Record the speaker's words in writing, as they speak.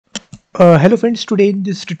Hello friends, today in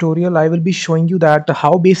this tutorial I will be showing you that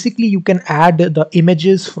how basically you can add the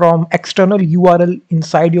images from external URL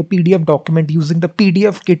inside your PDF document using the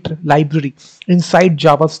PDFKit library inside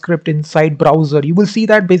JavaScript inside browser. You will see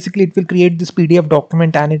that basically it will create this PDF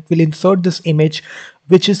document and it will insert this image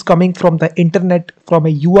which is coming from the internet from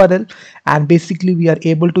a URL, and basically we are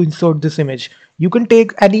able to insert this image. You can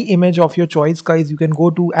take any image of your choice, guys. You can go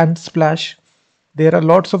to Unsplash. There are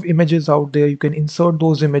lots of images out there. You can insert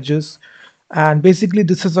those images, and basically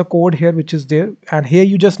this is a code here which is there, and here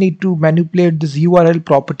you just need to manipulate this URL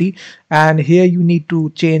property, and here you need to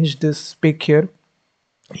change this pic here.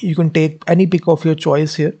 You can take any pic of your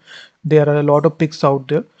choice here. There are a lot of pics out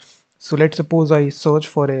there. So let's suppose I search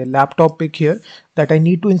for a laptop pic here that I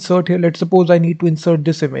need to insert here. Let's suppose I need to insert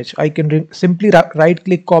this image. I can simply right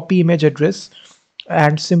click, copy image address,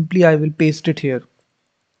 and simply I will paste it here.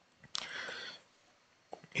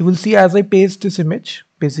 You will see as I paste this image,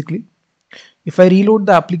 basically if I reload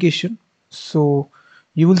the application, so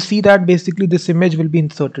you will see that basically this image will be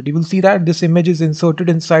inserted. You will see that this image is inserted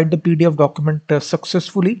inside the PDF document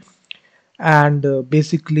successfully, and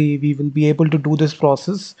basically we will be able to do this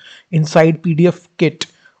process inside PDFKit.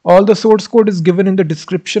 All the source code is given in the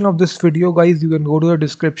description of this video, guys. You can go to the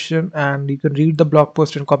description and you can read the blog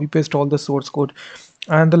post and copy paste all the source code.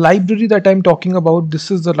 And the library that I'm talking about, this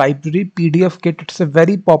is the library PDFKit. It's a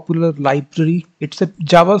very popular library. It's a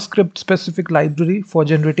JavaScript specific library for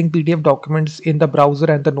generating PDF documents in the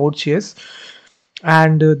browser and the Node.js.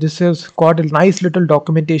 And this has got a nice little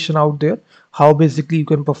documentation out there how basically you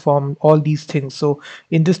can perform all these things. So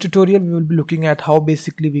in this tutorial we will be looking at how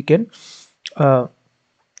basically we can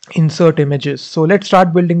insert images. So let's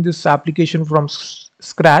start building this application from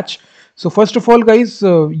scratch. So first of all, guys,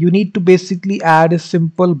 you need to basically add a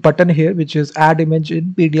simple button here which is add image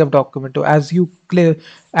in PDF document. So as you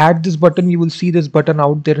add this button, you will see this button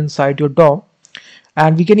out there inside your DOM.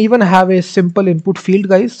 And we can even have a simple input field,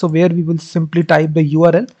 guys, so where we will simply type the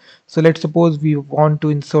URL. So let's suppose we want to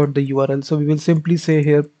insert the URL, so we will simply say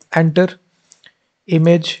here enter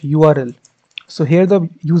image URL. So here the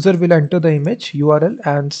user will enter the image URL,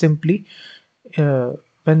 and simply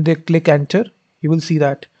when they click enter, you will see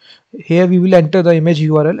that here we will enter the image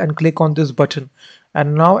URL and click on this button.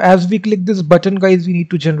 And now as we click this button, guys, we need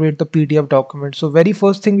to generate the PDF document. So very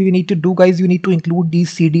first thing we need to do, guys, you need to include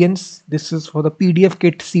these CDNs. This is for the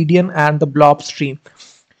PDFKit CDN and the blob stream.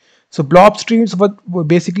 So blob streams,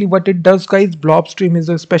 basically what it does, guys, blob stream is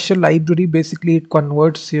a special library. Basically it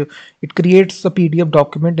converts, it creates a PDF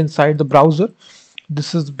document inside the browser.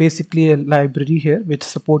 This is basically a library here which is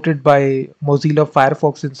supported by Mozilla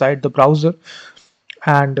Firefox inside the browser,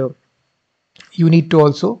 and you need to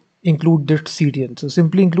also include this CDN. So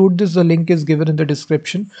simply include this. The link is given in the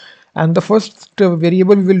description. And the first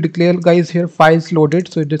variable we will declare, guys, here files loaded.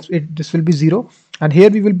 So this will be 0, and here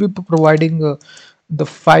we will be providing the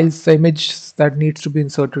files image that needs to be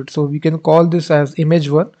inserted. So we can call this as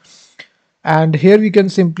image1, and here we can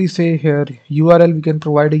simply say here URL. We can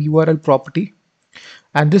provide a URL property,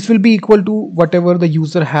 and this will be equal to whatever the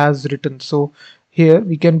user has written. So here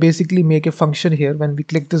we can basically make a function here. When we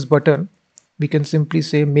click this button, we can simply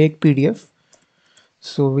say make PDF.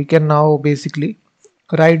 So we can now basically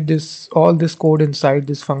write this all this code inside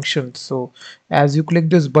this function. So as you click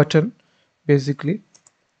this button, basically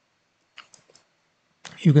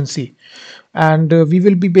you can see, and we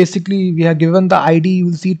will be basically, we have given the ID, you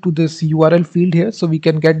will see, to this URL field here, so we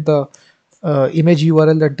can get the image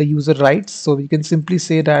URL that the user writes. So we can simply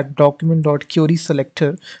say that document.query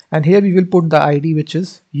selector, and here we will put the ID which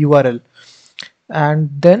is URL, and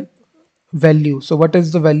then value. So what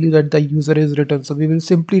is the value that the user is written? So we will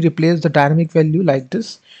simply replace the dynamic value like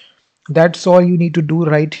this. That's all you need to do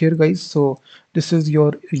right here, guys. So this is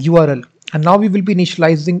your URL, and now we will be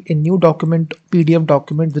initializing a new document, PDF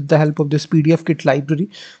document, with the help of this PDFKit library.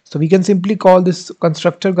 So we can simply call this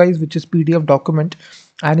constructor, guys, which is PDF document,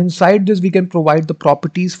 and inside this we can provide the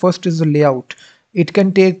properties. First is the layout. It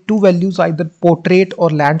can take two values, either portrait or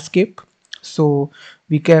landscape. So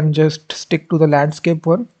we can just stick to the landscape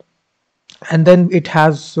one. And then it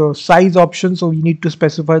has size option, so you need to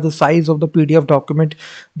specify the size of the PDF document.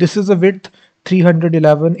 This is a width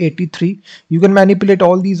 311/83. You can manipulate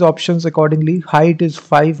all these options accordingly. Height is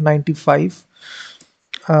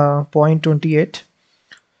 595.28,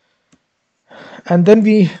 and then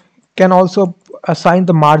we can also assign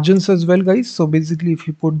the margins as well, guys. So basically if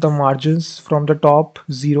you put the margins from the top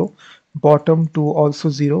 0, bottom to also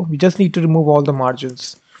 0, we just need to remove all the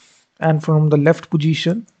margins, and from the left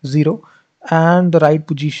position 0, and the right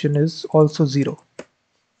position is also 0.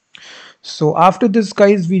 So after this,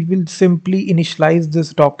 guys, we will simply initialize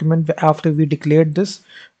this document. After we declared this,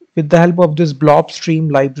 with the help of this blob stream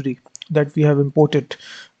library that we have imported,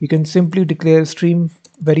 we can simply declare stream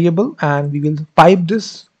variable, and we will pipe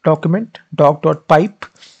this document doc.pipe,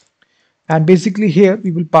 and basically here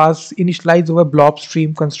we will pass initialize our blob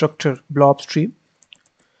stream constructor blob stream.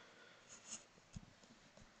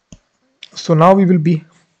 So now we will be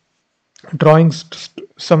drawing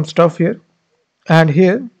some stuff here, and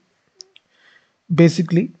here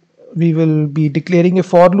basically we will be declaring a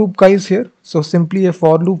for loop, guys, here. So simply a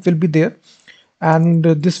for loop will be there, and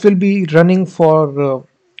this will be running for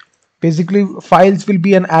basically files will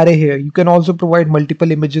be an array here. You can also provide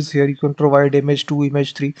multiple images here. You can provide image 2,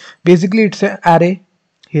 image 3. Basically it's an array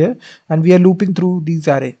here, and we are looping through these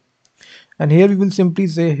array. And here we will simply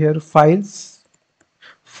say here file,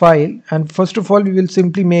 and first of all we will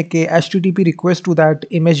simply make a HTTP request to that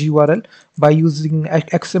image URL by using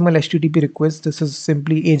XML HTTP request. This is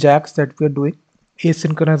simply AJAX that we are doing,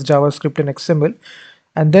 asynchronous JavaScript and XML.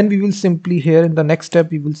 And then we will simply here in the next step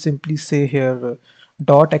we will simply say here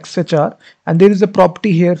dot xhr, and there is a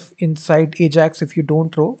property here inside AJAX, if you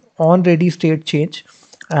don't know, on ready state change.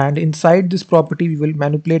 And inside this property we will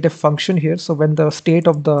manipulate a function here. So when the state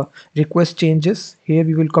of the request changes, here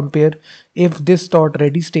we will compare if this dot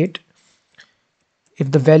ready state, if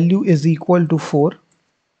the value is equal to 4,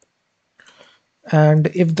 and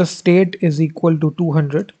if the state is equal to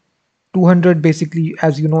 200 basically,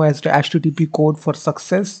 as you know, as the HTTP code for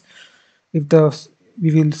success. If the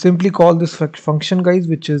we will simply call this function, guys,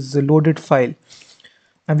 which is a loaded file,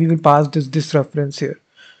 and we will pass this reference here.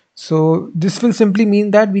 So this will simply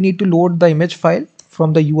mean that we need to load the image file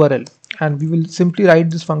from the URL, and we will simply write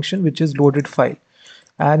this function which is loaded file.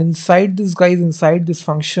 And inside this, guys, inside this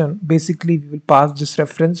function, basically we will pass this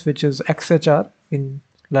reference which is xhr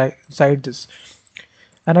inside this.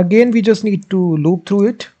 And again we just need to loop through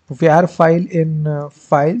it, var file in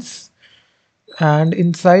files, and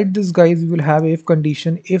inside this, guys, we will have if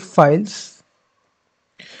condition if files.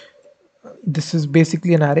 This is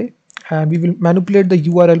basically an array, and we will manipulate the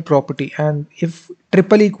URL property, and if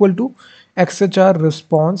triple equal to xhr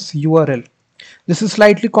response URL. This is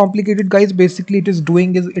slightly complicated, guys. Basically it is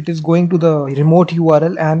doing is it is going to the remote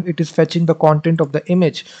URL, and it is fetching the content of the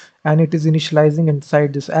image, and it is initializing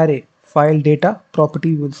inside this array file data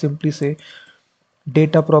property. We will simply say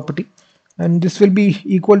data property, and this will be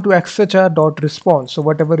equal to xhr dot response, so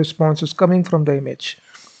whatever response is coming from the image.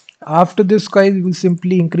 After this, guys, we will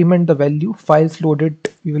simply increment the value files loaded.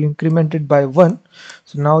 We will increment it by 1.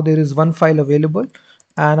 So now there is one file available,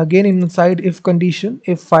 and again inside if condition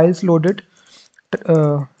if files loaded,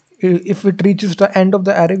 if it reaches the end of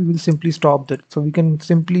the array, we will simply stop that. So we can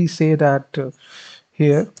simply say that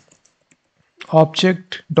here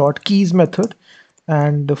object dot keys method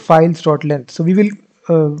and files dot length. So we will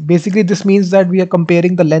basically this means that we are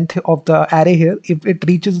comparing the length of the array here. If it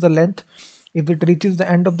reaches the length, if it reaches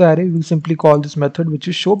the end of the array, we will simply call this method which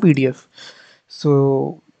is show PDF.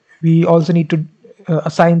 So we also need to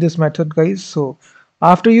assign this method, guys. So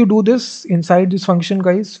after you do this inside this function,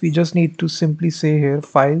 guys, we just need to simply say here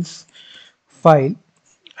files file,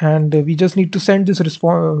 and we just need to send this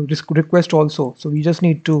request also. So we just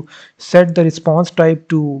need to set the response type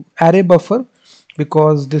to array buffer,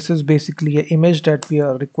 because this is basically an image that we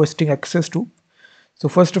are requesting access to. So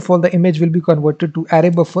first of all, the image will be converted to array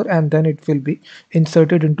buffer, and then it will be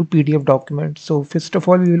inserted into PDF document. So first of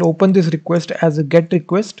all, we will open this request as a get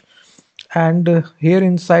request, and here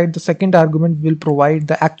inside the second argument we will provide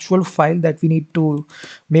the actual file that we need to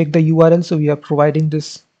make the URL. So we are providing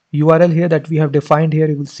this URL here that we have defined here.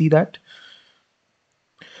 You will see that.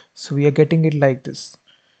 So we are getting it like this.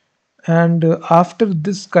 And after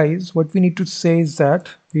this, guys, what we need to say is that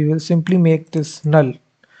we will simply make this null.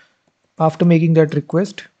 After making that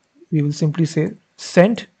request, we will simply say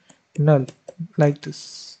send null like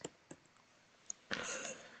this.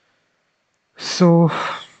 So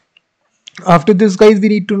after this, guys, we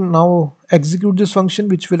need to now execute this function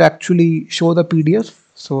which will actually show the PDF.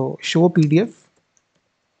 So show PDF.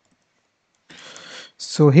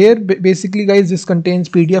 So here basically, guys, this contains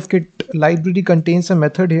PDFKit library contains a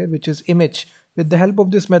method here which is image. With the help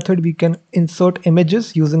of this method, we can insert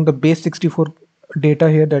images using the base64 data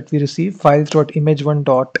here that we receive,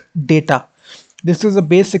 files.image1.data. This is a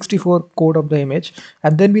base64 code of the image,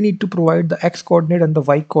 and then we need to provide the x coordinate and the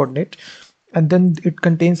y coordinate, and then it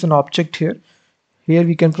contains an object here. Here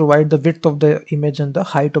we can provide the width of the image and the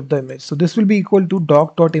height of the image. So this will be equal to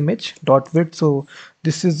doc.image.width. So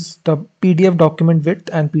this is the PDF document width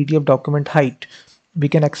and PDF document height. We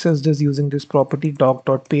can access this using this property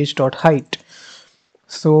doc.page.height.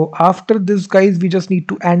 So after this, guys, we just need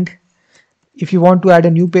to end if you want to add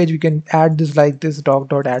a new page, we can add this like this,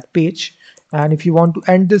 doc.add page. And if you want to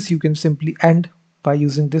end this, you can simply end by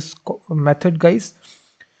using this method, guys.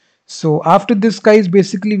 So after this, guys,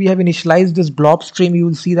 basically we have initialized this blob stream. You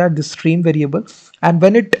will see that this stream variable, and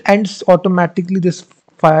when it ends automatically, this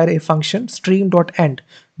fire a function stream.end.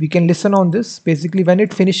 We can listen on this. Basically, when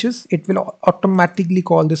it finishes, it will automatically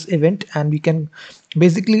call this event, and we can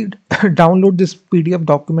basically download this PDF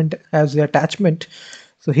document as the attachment.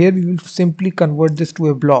 So here we will simply convert this to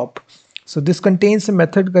a blob. So this contains a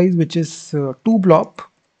method, guys, which is toBlob.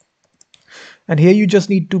 And here you just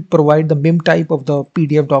need to provide the mem type of the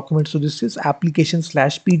PDF document. So this is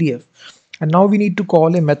application/PDF. And now we need to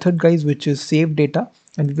call a method, guys, which is save data,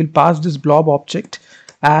 and we will pass this blob object.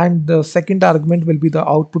 And the second argument will be the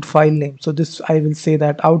output file name. So this, I will say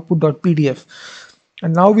that output.pdf.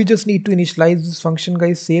 And now we just need to initialize this function,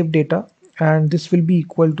 guys, save data, and this will be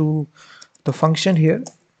equal to the function here.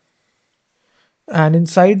 And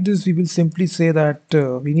inside this, we will simply say that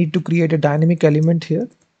we need to create a dynamic element here,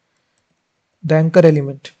 the anchor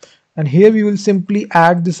element, and here we will simply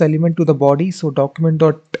add this element to the body. So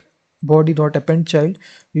document.body.append child,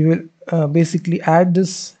 we will basically add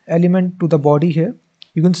this element to the body here.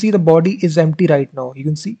 You can see the body is empty right now. You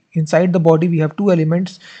can see inside the body we have two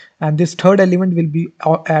elements, and this third element will be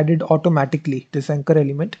added automatically, this anchor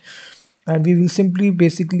element. And we will simply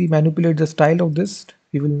basically manipulate the style of this.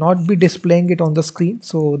 We will not be displaying it on the screen,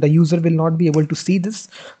 so the user will not be able to see this,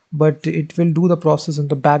 but it will do the process in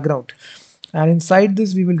the background. And inside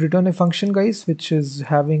this, we will return a function, guys, which is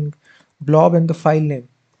having blob and the file name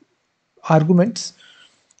arguments.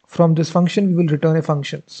 From this function, we will return a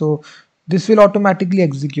function. So this will automatically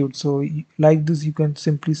execute. So like this, you can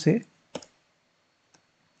simply say,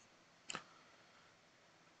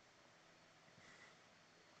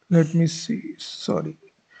 let me see, sorry,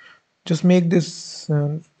 just make this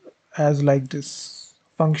as like this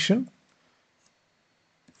function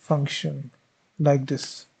like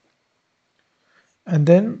this, and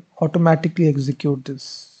then automatically execute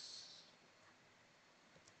this.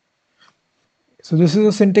 So this is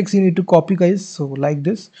a syntax you need to copy, guys. So like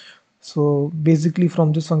this. So basically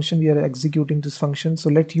from this function we are executing this function. So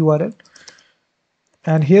let URL,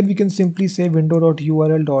 and here we can simply say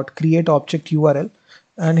window.url.create object URL,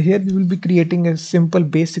 and here we will be creating a simple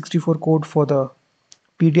base64 code for the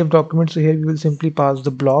PDF document. So here we will simply pass the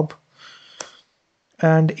blob,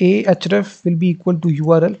 and a href will be equal to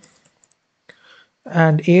URL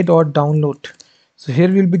and a.download. So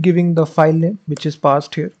here we'll be giving the file name which is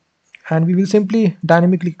passed here, and we will simply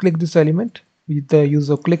dynamically click this element with the use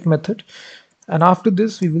of click method. And after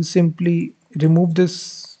this, we will simply remove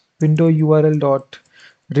this window URL dot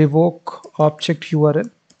revoke object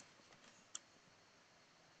URL,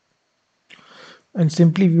 and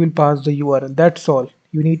simply we will pass the URL. That's all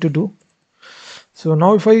you need to do. So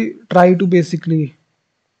now if I try to basically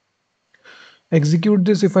execute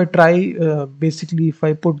this, if I try basically if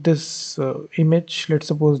I put this image, let's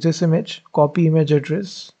suppose this image, copy image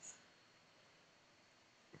address,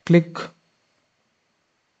 click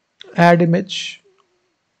add image,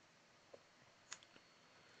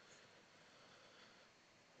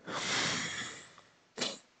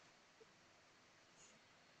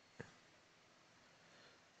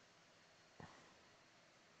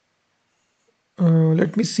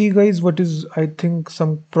 let me see, guys, what is, I think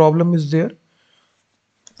some problem is there.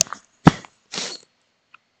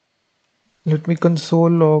 Let me console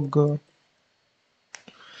log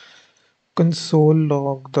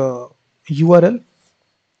the URL.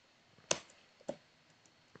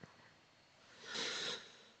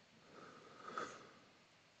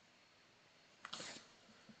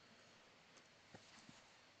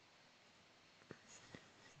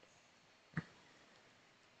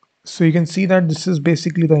 So you can see that this is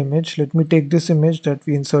basically the image. Let me take this image that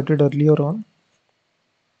we inserted earlier on.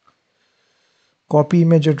 Copy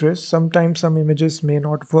image address. Sometimes some images may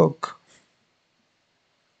not work.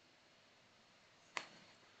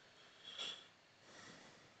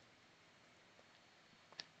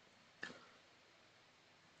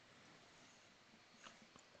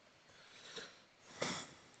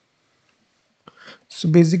 So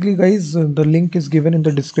basically, guys, the link is given in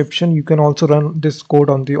the description. You can also run this code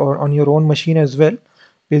on your own machine as well.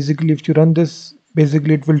 Basically, if you run this,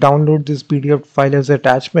 basically it will download this PDF file as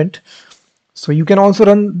attachment. So you can also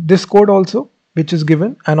run this code also, which is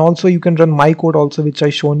given, and also you can run my code also, which I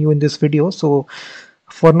shown you in this video. So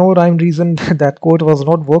for no rhyme reason that code was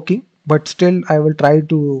not working, but still I will try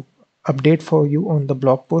to update for you on the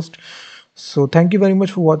blog post. So thank you very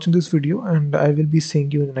much for watching this video, and I will be seeing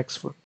you in the next one.